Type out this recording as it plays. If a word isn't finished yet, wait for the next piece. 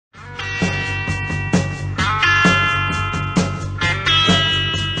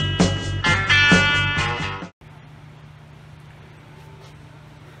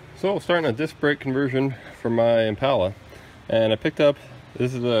So starting a disc brake conversion for my Impala, and I picked up,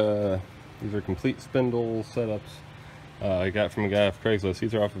 these are complete spindle setups I got from a guy off Craigslist.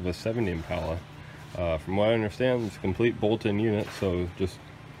 These are off of a 70 Impala. From what I understand, it's a complete bolt-in unit, so just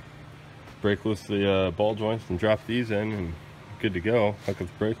break loose the ball joints and drop these in and good to go, hook up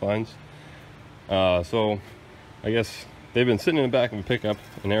the brake lines. So I guess they've been sitting in the back of a pickup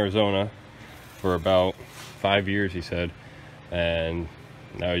in Arizona for about 5 years, he said, and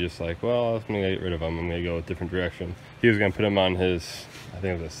now he's just like, well, I'm gonna get rid of them. I'm gonna go a different direction. He was gonna put them on his, I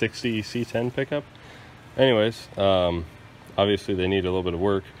think it was a 60 C10 pickup. Anyways, obviously they need a little bit of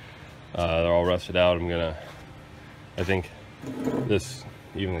work. They're all rusted out. I think this,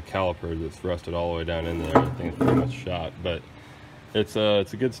 even the caliper that's rusted all the way down in there, I think it's pretty much shot. But it's a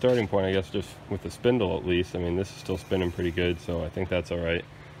good starting point, I guess, just with the spindle at least. I mean, this is still spinning pretty good, so I think that's all right.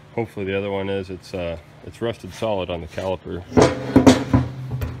 Hopefully the other one is, it's rusted solid on the caliper.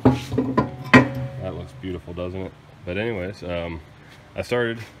 That looks beautiful, doesn't it? But anyways, I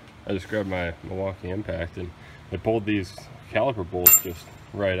just grabbed my Milwaukee Impact and I pulled these caliper bolts just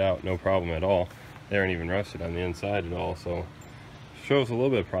right out, no problem at all. They aren't even rusted on the inside at all, so shows a little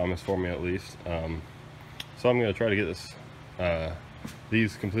bit of promise for me at least. So I'm going to try to get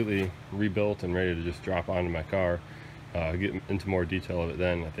these completely rebuilt and ready to just drop onto my car. Get into more detail of it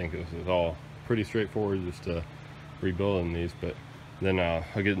then. I think it was all pretty straightforward just rebuilding these, but then I'll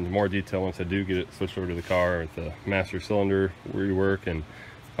get into more detail once I do get it switched over to the car with the master cylinder rework and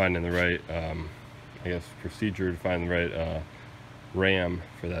finding the right, I guess, procedure to find the right ram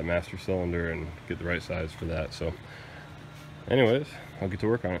for that master cylinder and get the right size for that. So anyways, I'll get to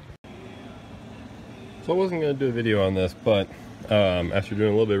work on it. So I wasn't going to do a video on this, but after doing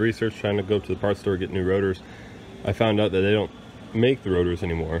a little bit of research, trying to go to the parts store, get new rotors, I found out that they don't make the rotors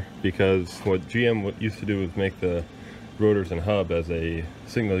anymore, because what GM used to do was make the rotors and hub as a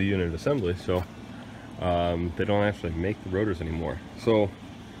single unit assembly, so they don't actually make the rotors anymore. So a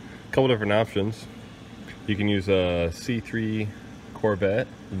couple different options. You can use a C3 Corvette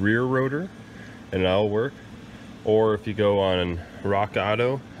rear rotor and that'll work, or if you go on Rock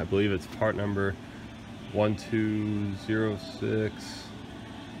Auto, I believe it's part number 1206,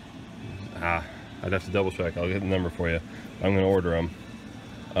 I'd have to double check. I'll get the number for you. I'm going to order them.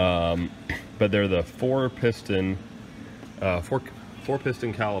 But they're the four piston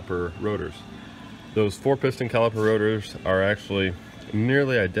caliper rotors. Those 4-piston caliper rotors are actually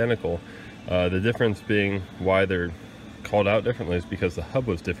nearly identical. The difference being why they're called out differently is because the hub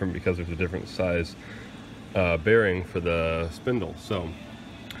was different, because there's a different size bearing for the spindle. So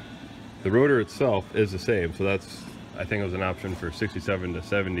the rotor itself is the same. So that's, I think it was an option for 67 to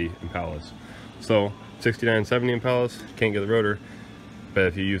 70 Impalas. So 69, 70 Impalas can't get the rotor, but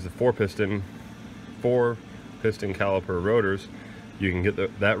if you use the 4-piston caliper rotors, you can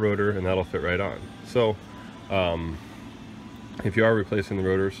get that rotor and that'll fit right on. So if you are replacing the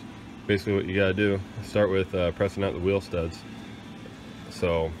rotors, basically what you gotta do is start with pressing out the wheel studs.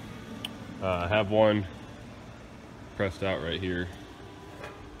 So I have one pressed out right here.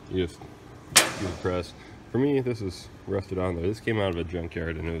 You just give it a press. For me, this is rusted on there. This came out of a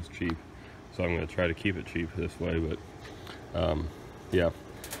junkyard and it was cheap, so I'm going to try to keep it cheap this way, but yeah,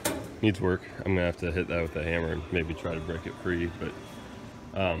 needs work. I'm going to have to hit that with a hammer and maybe try to break it free, but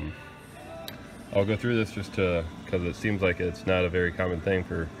I'll go through this just because it seems like it's not a very common thing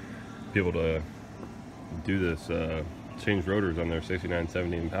for people to do this, change rotors on their 69,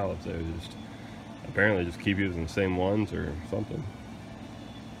 70 Impalas. They just apparently just keep using the same ones or something.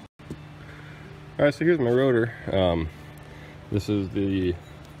 Alright, so here's my rotor. This is the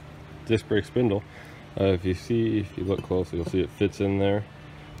disc brake spindle. If you look closely, you'll see it fits in there.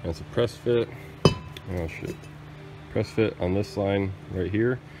 And it's a press fit. Oh shit. Press fit on this line right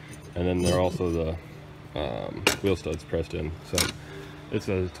here. And then there are also the wheel studs pressed in. So it's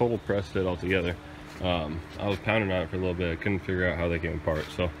a total press fit altogether. I was pounding on it for a little bit. I couldn't figure out how they came apart.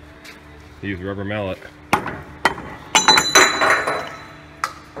 So I used a rubber mallet.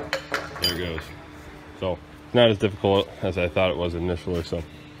 There it goes. So it's not as difficult as I thought it was initially. So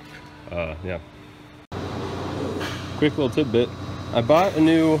yeah. Quick little tidbit. I bought a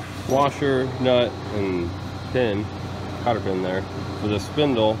new washer, nut, and pin, cotter pin there for the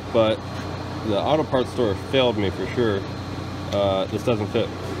spindle, but the auto parts store failed me for sure. This doesn't fit.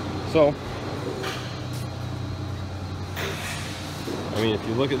 So, I mean, if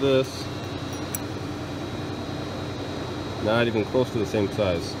you look at this, not even close to the same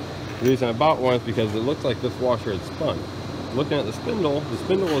size. The reason I bought one is because it looked like this washer had spun. Looking at the spindle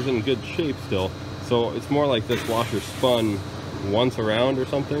was in good shape still, so it's more like this washer spun once around or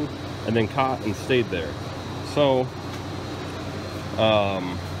something and then caught and stayed there. So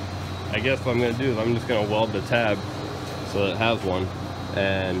I guess what I'm going to do is I'm just going to weld the tab so that it has one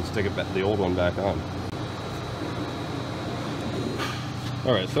and stick it back, the old one back on.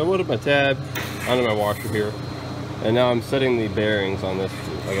 Alright, so I welded my tab onto my washer here, and now I'm setting the bearings on this.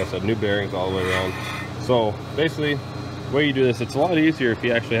 Like I said, new bearings all the way around. So basically, the way you do this, it's a lot easier if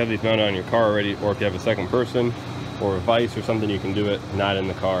you actually have these mounted on your car already, or if you have a second person or a vise or something, you can do it not in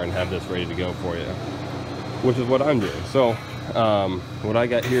the car and have this ready to go for you, which is what I'm doing. So what I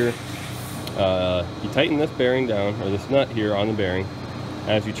got here, you tighten this bearing down, or this nut here on the bearing,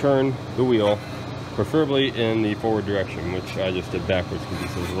 as you turn the wheel, preferably in the forward direction, which I just did backwards because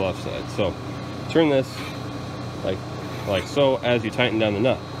this is the left side. So turn this like so as you tighten down the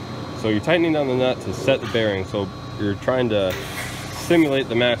nut. So you're tightening down the nut to set the bearing, so you're trying to simulate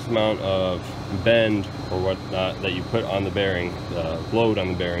the max amount of bend or whatnot that you put on the bearing, load on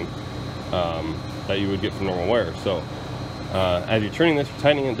the bearing, that you would get from normal wear. So as you're turning this, you're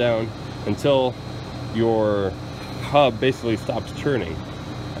tightening it down until your hub basically stops turning.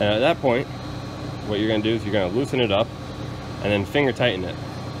 And at that point, what you're going to do is you're going to loosen it up and then finger tighten it.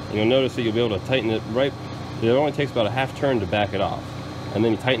 And you'll notice that you'll be able to tighten it right, it only takes about a half turn to back it off. And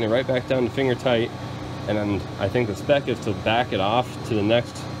then you tighten it right back down to finger tight, and then I think the spec is to back it off to the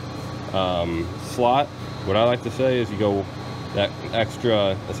next slot. What I like to say is you go that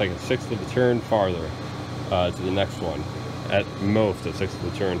extra, it's like a sixth of a turn farther to the next one, at most a sixth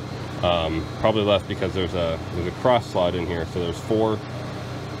of a turn. Probably less because there's a cross slot in here, so there's four,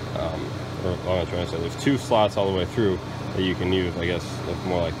 or what I'm trying to say, there's two slots all the way through that you can use. I guess it's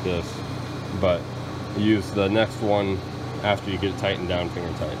more like this, but use the next one after you get it tightened down finger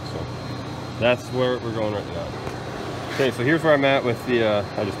tight. So that's where we're going right now. Okay, so here's where I'm at with the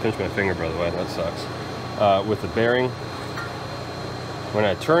I just pinched my finger, by the way, that sucks. With the bearing, when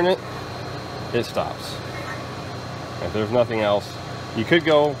I turn it, it stops. If there's nothing else, you could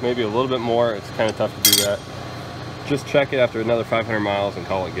go maybe a little bit more. It's kind of tough to do that. Just check it after another 500 miles and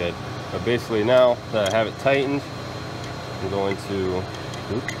call it good. But basically, now that I have it tightened, I'm going to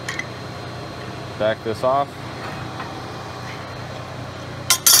back this off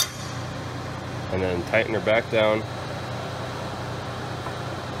and then tighten her back down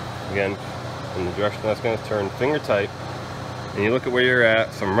again in the direction that's going to turn, finger tight. And you look at where you're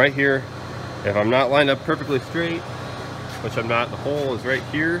at. So I'm right here. If I'm not lined up perfectly straight, which I'm not, the hole is right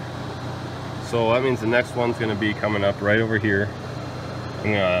here, so that means the next one's going to be coming up right over here. I'm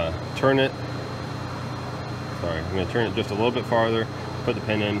going to turn it, I'm going to turn it just a little bit farther, put the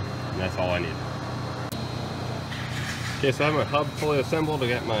pin in, and that's all I need. Okay, so I have my hub fully assembled. I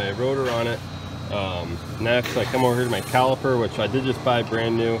got my rotor on it. Next, I come over here to my caliper, which I did just buy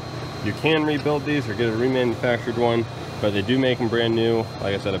brand new. You can rebuild these or get a remanufactured one, but they do make them brand new.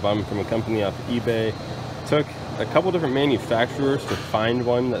 Like I said, I bought them from a company off eBay. Took a couple different manufacturers to find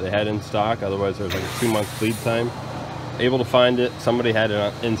one that they had in stock. Otherwise, there was like a 2-month lead time. Able to find it. Somebody had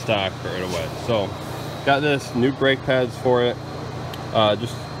it in stock right away. So, got this, new brake pads for it.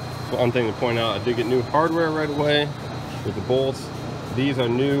 Just one thing to point out, I did get new hardware right away with the bolts. These are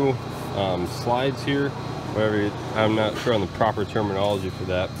new slides here, whatever, I'm not sure on the proper terminology for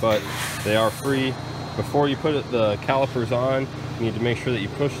that, but they are free. Before you put the calipers on, you need to make sure that you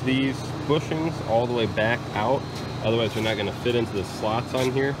push these bushings all the way back out, otherwise they're not going to fit into the slots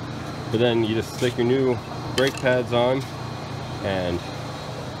on here. But then you just stick your new brake pads on and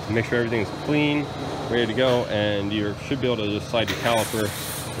make sure everything's clean, ready to go, and you should be able to just slide your caliper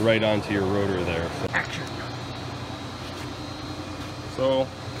right onto your rotor there. So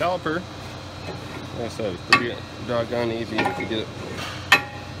caliper, like I said, it's pretty doggone easy if you get it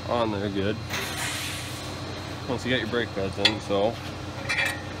on there good. Once you get your brake pads in, so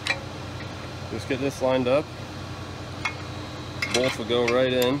just get this lined up. Bolts will go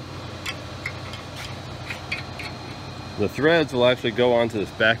right in. The threads will actually go onto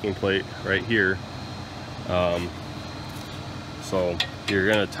this backing plate right here. So you're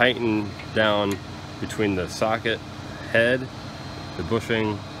going to tighten down between the socket head, the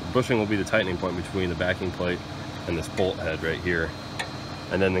bushing. The bushing will be the tightening point between the backing plate and this bolt head right here.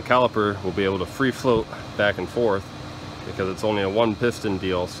 And then the caliper will be able to free float back and forth because it's only a 1-piston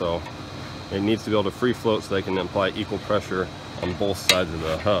deal, so it needs to be able to free float so they can apply equal pressure on both sides of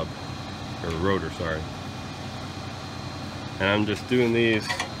the hub, or rotor, sorry. And I'm just doing these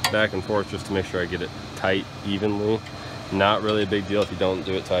back and forth just to make sure I get it tight evenly. Not really a big deal if you don't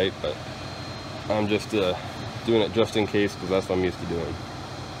do it tight, but I'm just doing it just in case because that's what I'm used to doing.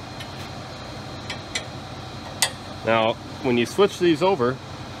 Now, when you switch these over,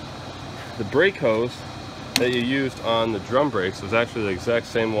 the brake hose that you used on the drum brakes was actually the exact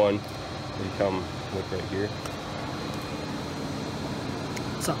same one. You come, look right here.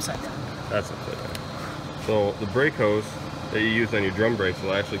 It's upside down. That's upside down. So the brake hose that you use on your drum brakes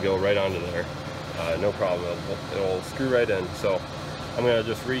will actually go right onto there. No problem, it'll screw right in. So I'm gonna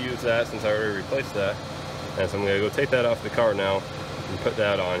just reuse that since I already replaced that. And so I'm gonna go take that off the car now and put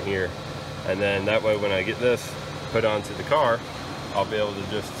that on here. And then that way when I get this put onto the car, I'll be able to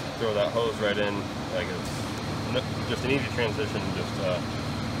just throw that hose right in. Like it's just an easy transition just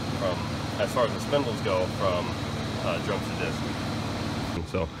from, as far as the spindles go, from drums to disc. And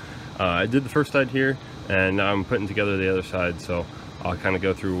so I did the first side here, and now I'm putting together the other side, so I'll kind of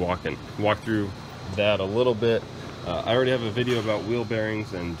go through walk through that a little bit. I already have a video about wheel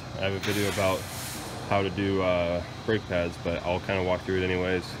bearings, and I have a video about how to do brake pads, but I'll kind of walk through it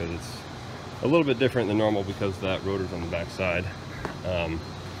anyways because it's a little bit different than normal because that rotor's on the back side.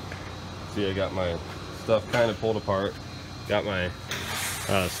 See, I got my stuff kind of pulled apart, got my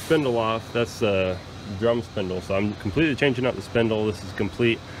spindle off. That's the drum spindle, so I'm completely changing out the spindle. This is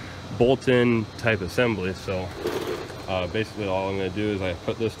complete bolt-in type assembly. So basically all I'm going to do is I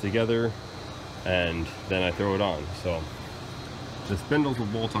put this together and then I throw it on. So the spindles will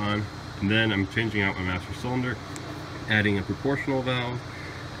bolt on, and then I'm changing out my master cylinder, adding a proportional valve,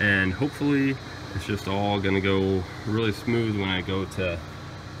 and hopefully it's just all going to go really smooth when I go to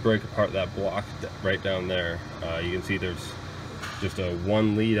break apart that block right down there. You can see there's just a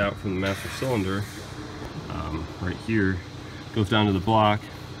one lead out from the master cylinder right here, goes down to the block,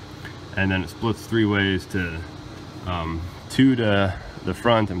 and then it splits three ways to two to the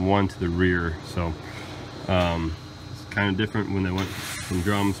front and one to the rear. So it's kind of different when they went from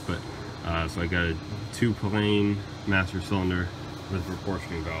drums, but so I got a two-plane master cylinder with a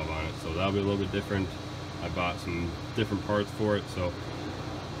proportioning valve on it, so that'll be a little bit different. I bought some different parts for it, so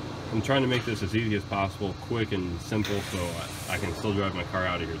I'm trying to make this as easy as possible, quick and simple, so I can still drive my car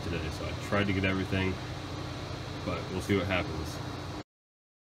out of here today. So I tried to get everything, but we'll see what happens.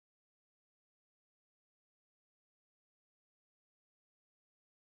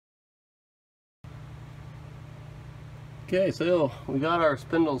 Okay, so we got our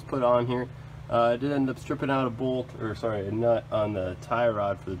spindles put on here. I did end up stripping out a nut on the tie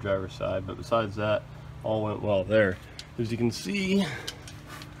rod for the driver's side, but besides that, all went well there. As you can see,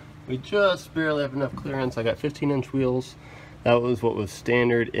 we just barely have enough clearance. I got 15-inch wheels. That was what was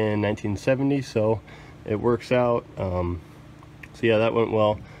standard in 1970, so it works out. So yeah, that went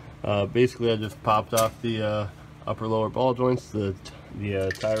well. Basically, I just popped off the upper lower ball joints, the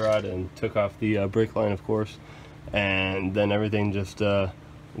tie rod, and took off the brake line, of course, and then everything just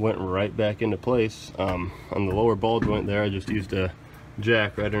went right back into place. On the lower ball joint there, I just used a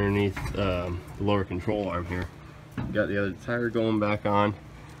jack right underneath the lower control arm here. Got the other tire going back on.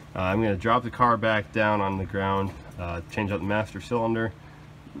 I'm going to drop the car back down on the ground, change out the master cylinder,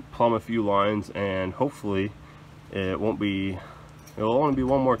 plumb a few lines, and hopefully it'll only be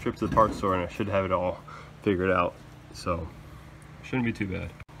one more trip to the parts store and I should have it all figured out, so shouldn't be too bad.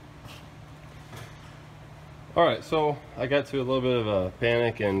 Alright, so I got to a little bit of a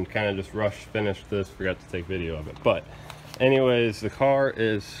panic and kind of just rushed finished this, forgot to take video of it, but anyways, the car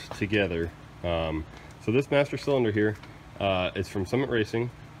is together. So this master cylinder here is from Summit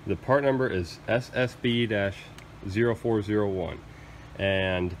Racing. The part number is SSB-0401,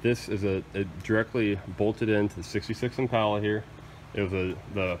 and this is it directly bolted into the 66 Impala here. It was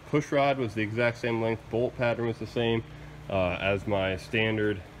the push rod was the exact same length, bolt pattern was the same as my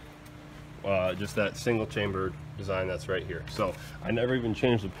standard, just that single chamber design that's right here. So I never even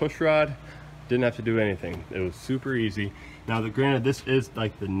changed the push rod, didn't have to do anything. It was super easy. Now, granted, this is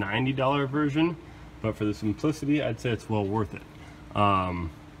like the $90 version, but for the simplicity, I'd say it's well worth it.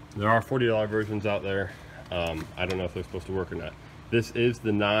 There are $40 versions out there. I don't know if they're supposed to work or not. This is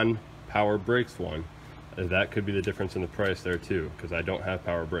the non-power brakes one. That could be the difference in the price there too, because I don't have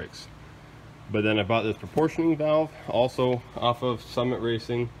power brakes. But then I bought this proportioning valve, also off of Summit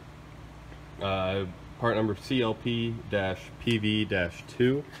Racing. Part number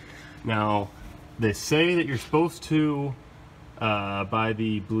CLP-PV-2. Now, they say that you're supposed to buy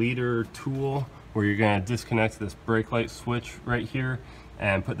the bleeder tool, where you're going to disconnect this brake light switch right here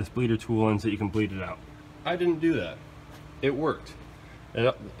and put this bleeder tool in so you can bleed it out. I didn't do that. It worked.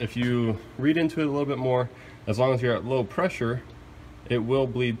 If you read into it a little bit more, as long as you're at low pressure, it will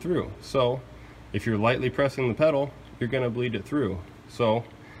bleed through. So if you're lightly pressing the pedal, you're going to bleed it through. So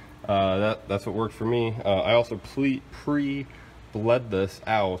that's what worked for me. I also pre-bled this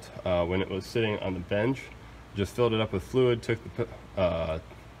out when it was sitting on the bench. Just filled it up with fluid, took the I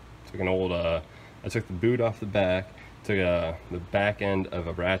took the boot off the back, took the back end of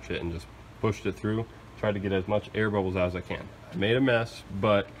a ratchet and just pushed it through, tried to get as much air bubbles out as I can. I made a mess,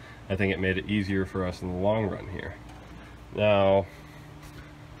 but I think it made it easier for us in the long run here. Now,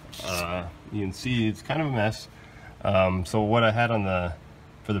 You can see it's kind of a mess. So what I had on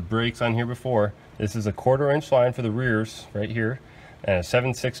for the brakes on here before, this is a 1/4 inch line for the rears right here, and a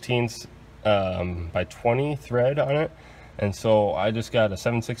 7/16 by 20 thread on it. And so I just got a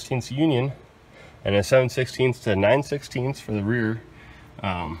 7/16 union and a 7/16 to 9/16 for the rear,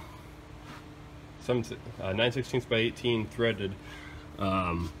 9/16 by 18 threaded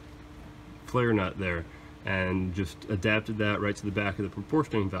flare nut there, and just adapted that right to the back of the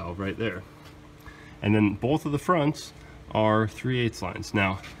proportioning valve right there. And then both of the fronts are 3/8 lines.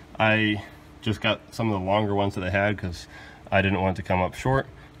 Now I just got some of the longer ones that I had because I didn't want it to come up short,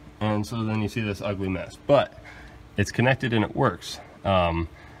 and so then you see this ugly mess, but it's connected and it works.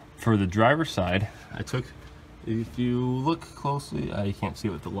 For the driver's side, I took, if you look closely, you can't see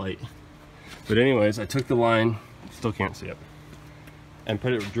it with the light, but anyways, I took the line, still can't see it, and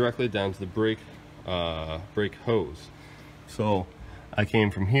put it directly down to the brake hose. So I came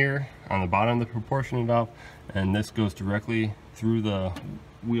from here on the bottom of the proportioning valve, and this goes directly through the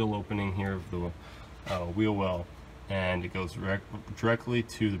wheel opening here of the wheel well, and it goes directly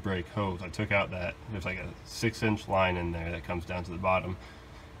to the brake hose. I took out that, there's like a 6-inch line in there that comes down to the bottom.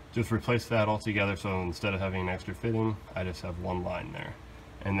 Just replace that all together, so instead of having an extra fitting, I just have one line there.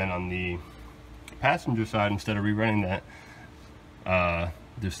 And then on the passenger side, instead of rerunning that,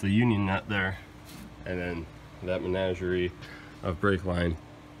 just the union nut there, and then that menagerie of brake line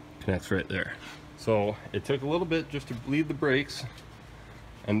connects right there. So it took a little bit just to bleed the brakes,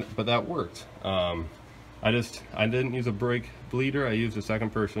 but that worked. I didn't use a brake bleeder. I used a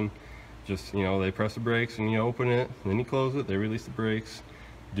second person. Just, you know, they press the brakes and you open it, and then you close it, they release the brakes,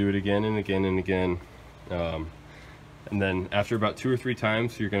 do it again and again and again. And then after about 2 or 3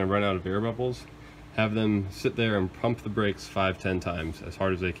 times, you're going to run out of air bubbles. Have them sit there and pump the brakes 5-10 times as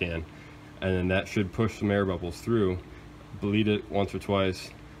hard as they can, and then that should push some air bubbles through. Bleed it once or twice,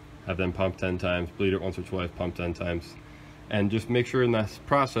 have them pump 10 times, bleed it once or twice, pump 10 times, and just make sure in that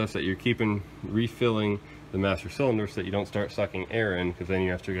process that you're refilling the master cylinder so that you don't start sucking air in, because then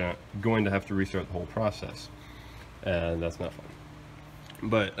you're going to have to restart the whole process, and that's not fun.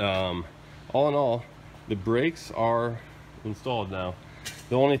 But all in all, the brakes are installed now.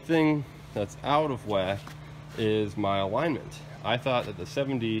 The only thing that's out of whack is my alignment. I thought that the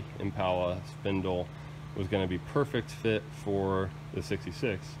 70 Impala spindle was going to be perfect fit for the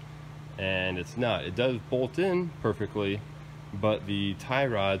 66, and it's not. It does bolt in perfectly, but the tie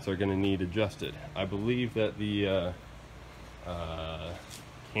rods are going to need adjusted. I believe that the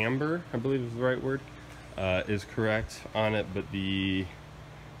camber, I believe is the right word, is correct on it, but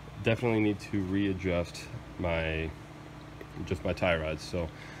definitely need to readjust my tie rods. So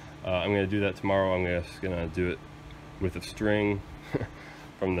I'm going to do that tomorrow. I'm just going to do it with a string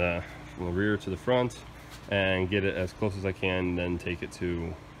from the rear to the front and get it as close as I can, then take it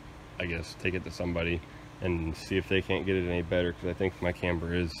to somebody and see if they can't get it any better, because I think my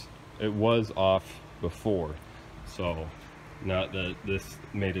camber was off before. So not that this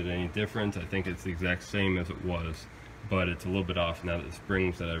made it any different, I think it's the exact same as it was, but it's a little bit off now that the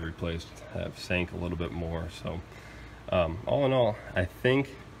springs that I've replaced have sank a little bit more. So all in all, I think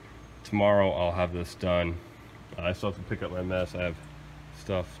tomorrow I'll have this done. I still have to pick up my mess. I have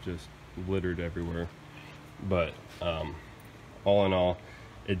stuff just littered everywhere, but all in all,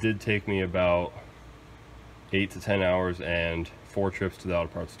 it did take me about 8 to 10 hours and 4 trips to the auto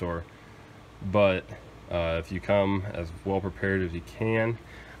parts store. But if you come as well prepared as you can,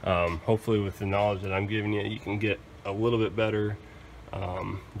 hopefully with the knowledge that I'm giving you, you can get a little bit better,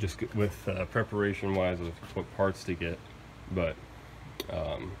 just with preparation wise of what parts to get. But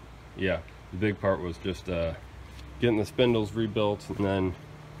yeah, the big part was just getting the spindles rebuilt, and then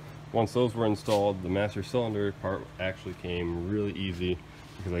once those were installed, the master cylinder part actually came really easy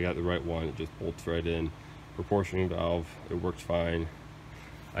because I got the right one. It just bolts right in. Proportioning valve, it works fine.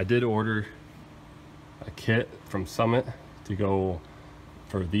 I did order a kit from Summit to go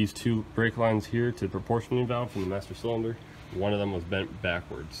for these 2 brake lines here to the proportioning valve from the master cylinder. One of them was bent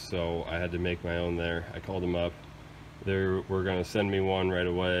backwards, so I had to make my own there. I called them up. They were going to send me one right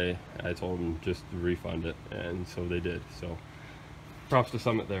away. I told them just to refund it, and so they did. So props to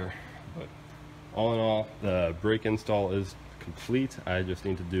Summit there. But all in all, the brake install is complete. I just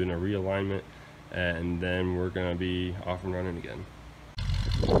need to do a realignment, and then we're going to be off and running again.